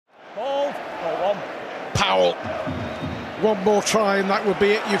foul. One more try and that would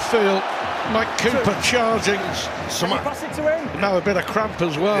be it, you feel. Mike Cooper charging. Pass it to him. Now a bit of cramp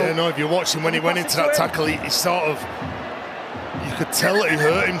as well. Yeah, no, if you're watching when he went into that tackle, he sort of, you could tell that he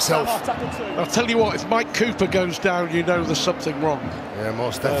hurt himself. I'll tell you what, if Mike Cooper goes down, you know there's something wrong. Yeah,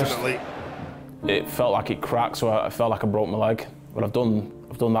 most definitely. It felt like it cracked, so I felt like I broke my leg. But I've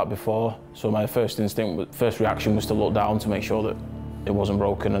done that before, so my first reaction was to look down to make sure that it wasn't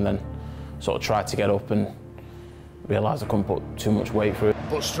broken, and then sort of tried to get up and realised I couldn't put too much weight through it.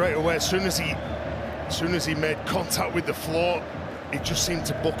 But straight away, as soon as he made contact with the floor, it just seemed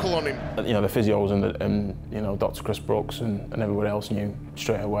to buckle on him. You know, the physios and you know, Dr. Chris Brooks and everybody else knew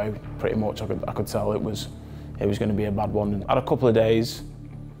straight away, pretty much. I could tell it was going to be a bad one. And I had a couple of days,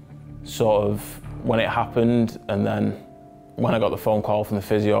 sort of, when it happened, and then when I got the phone call from the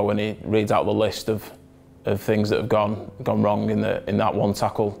physio, when he reads out the list of things that have gone wrong in that one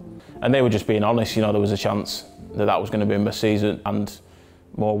tackle, and they were just being honest. You know, there was a chance that was going to be my season, and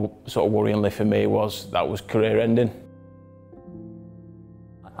more sort of worryingly for me was that was career ending.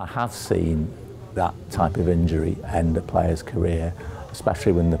 I have seen that type of injury end a player's career,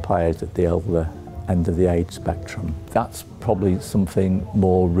 especially when the player's at the older end of the age spectrum. That's probably something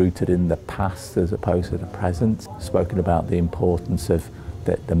more rooted in the past as opposed to the present. Spoken about the importance of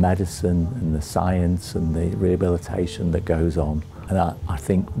the medicine and the science and the rehabilitation that goes on. And I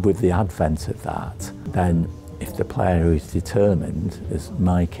think with the advent of that, then if the player is determined, as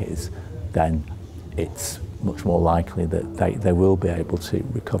Mike is, then it's much more likely that they will be able to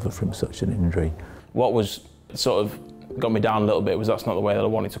recover from such an injury. What was sort of got me down a little bit was that's not the way that I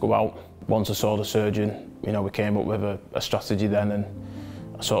wanted to go out. Once I saw the surgeon, you know, we came up with a strategy then, and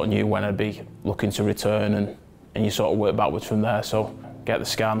I sort of knew when I'd be looking to return, and you sort of work backwards from there. So get the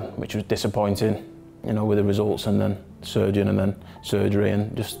scan, which was disappointing, you know, with the results, and then surgeon, and then surgery,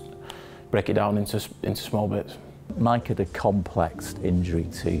 and just break it down into small bits. Mike had a complex injury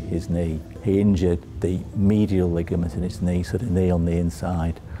to his knee. He injured the medial ligament in his knee, so the knee on the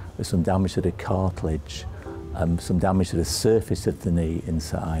inside. There's some damage to the cartilage, some damage to the surface of the knee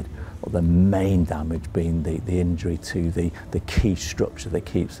inside, but the main damage being the injury to the key structure that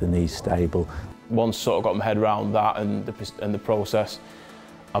keeps the knee stable. Once sort of got my head around that and the process,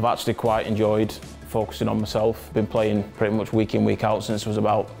 I've actually quite enjoyed focusing on myself. Been playing pretty much week in, week out since I was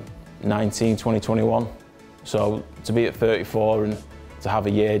about 19, 20, 21. So to be at 34 and to have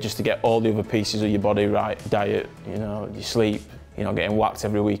a year just to get all the other pieces of your body right, diet, you know, your sleep, you know, getting whacked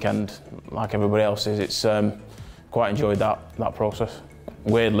every weekend like everybody else is, it's quite enjoyed that process.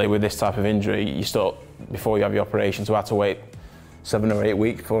 Weirdly, with this type of injury, you start, before you have your operation, so I had to wait 7 or 8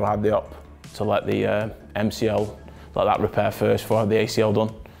 weeks before I had the op to let the MCL, let that repair first before I had the ACL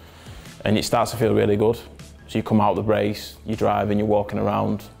done. And it starts to feel really good. So you come out of the brace, you drive and you're walking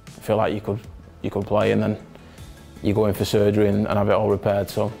around, feel like you could play, and then you go in for surgery and have it all repaired.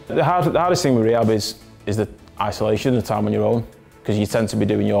 So the hardest thing with rehab is the isolation, the time on your own, because you tend to be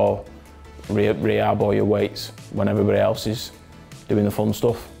doing your rehab or your weights when everybody else is doing the fun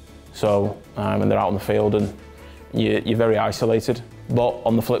stuff. So when they're out on the field, and you're very isolated. But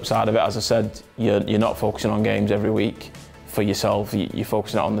on the flip side of it, as I said, you're not focusing on games every week for yourself, you're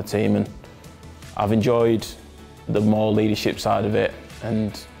focusing on the team. And I've enjoyed the more leadership side of it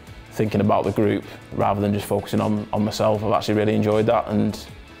and thinking about the group rather than just focusing on myself. I've actually really enjoyed that, and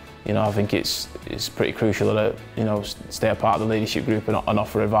you know, I think it's pretty crucial that you know, stay a part of the leadership group and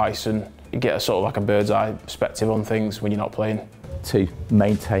offer advice and get a sort of like a bird's eye perspective on things when you're not playing. To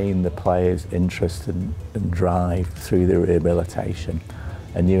maintain the players' interest and drive through the rehabilitation,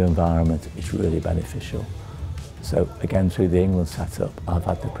 a new environment is really beneficial. So again, through the England setup, I've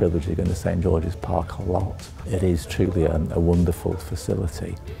had the privilege of going to St George's Park a lot. It is truly a wonderful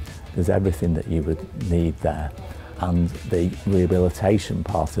facility. There's everything that you would need there, and the rehabilitation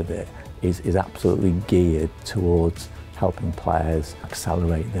part of it is absolutely geared towards helping players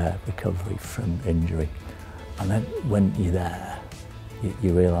accelerate their recovery from injury. And then when you're there,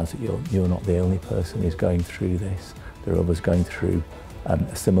 you realise that you're not the only person who's going through this. There are others going through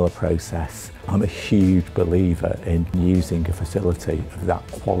a similar process. I'm a huge believer in using a facility of that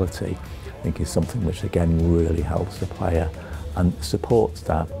quality. I think is something which again really helps the player and supports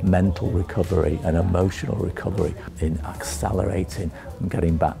that mental recovery and emotional recovery in accelerating and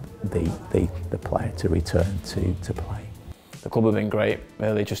getting back the player to return to play. The club have been great,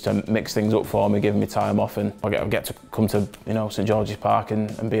 really, just to mix things up for me, giving me time off, and I get to come to, you know, St George's Park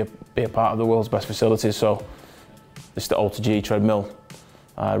and be a part of the world's best facilities. So it's the Alter G treadmill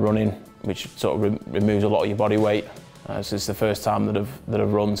running, which sort of removes a lot of your body weight. So it's the first time that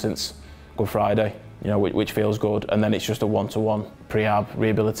I've run since Good Friday, you know, which feels good. And then it's just a one-to-one prehab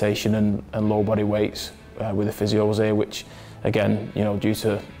rehabilitation and low body weights with the physios here, which again, you know, due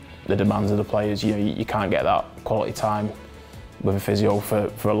to the demands of the players, you can't get that quality time with a physio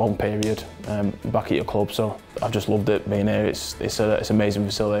for a long period back at your club. So I've just loved it being here. It's an amazing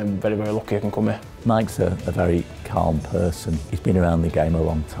facility. I'm very, very lucky I can come here. Mike's a very calm person. He's been around the game a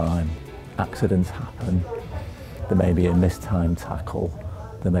long time. Accidents happen. There may be a mistimed tackle.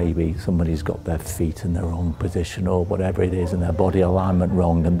 There may be somebody's got their feet in the wrong position or whatever it is and their body alignment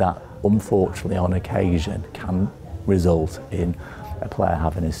wrong, and that unfortunately on occasion can result in a player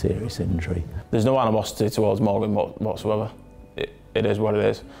having a serious injury. There's no animosity towards Morgan whatsoever. It is what it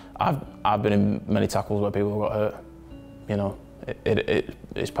is. I've been in many tackles where people have got hurt. You know,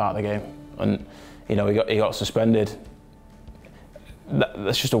 it's part of the game. And you know, he got suspended.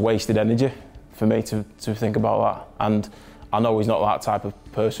 That's just a wasted energy for me to think about that. And I know he's not that type of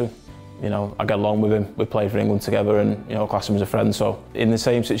person. You know, I get along with him. We played for England together, and you know, class him as a friend. So in the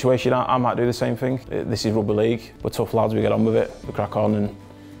same situation, I might do the same thing. This is rugby league. We're tough lads. We get on with it. We crack on, and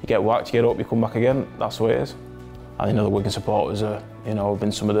you get whacked, you get up, you come back again. That's the way it is. And you know, the Wigan supporters are, you know, have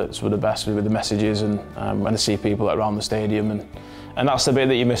been some of the best with the messages, and when I see people around the stadium, and that's the bit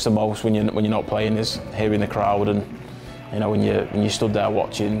that you miss the most when you're not playing, is hearing the crowd. And you know, when you stood there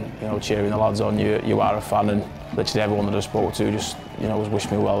watching, you know, cheering the lads on, you are a fan, and literally everyone that I spoke to just, you know, was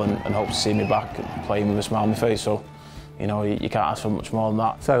wishing me well and hoped to see me back playing with a smile on my face. So, you know, you can't ask for much more than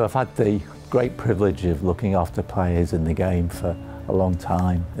that. So I've had the great privilege of looking after players in the game for a long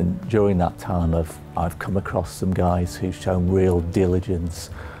time, and during that time I've come across some guys who've shown real diligence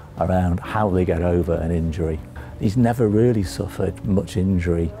around how they get over an injury. He's never really suffered much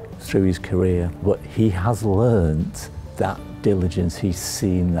injury through his career, but he has learnt that diligence, he's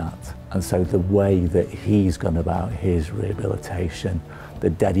seen that, and so the way that he's gone about his rehabilitation, the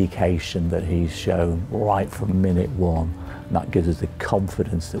dedication that he's shown right from minute one, that gives us the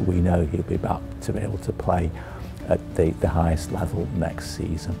confidence that we know he'll be back to be able to play at the highest level next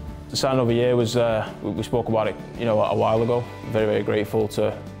season. To sign another year was, we spoke about it, you know, a while ago. Very, very grateful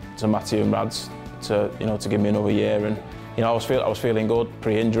to Matthew and Rads to give me another year, and you know, I was feeling good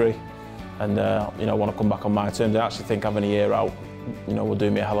pre-injury, and you know, I want to come back on my terms. I actually think having a year out, you know, will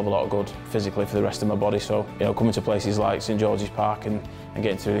do me a hell of a lot of good physically for the rest of my body. So, you know, coming to places like St George's Park and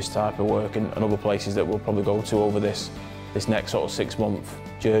getting through this type of work, and other places that we'll probably go to over this next sort of 6-month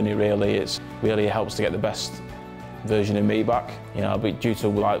journey, really helps to get the best version of me back. You know, but due to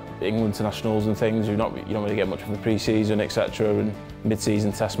like England internationals and things, you don't really get much of the pre-season, etc., and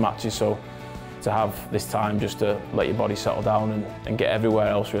mid-season test matches. So to have this time just to let your body settle down and get everywhere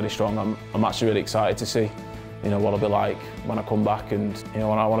else really strong, I'm actually really excited to see, you know, what it'll be like when I come back, and you know,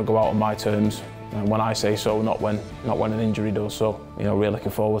 when I want to go out on my terms, and when I say so, not when an injury does. So, you know, really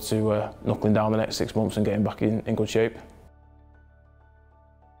looking forward to knuckling down the next 6 months and getting back in good shape.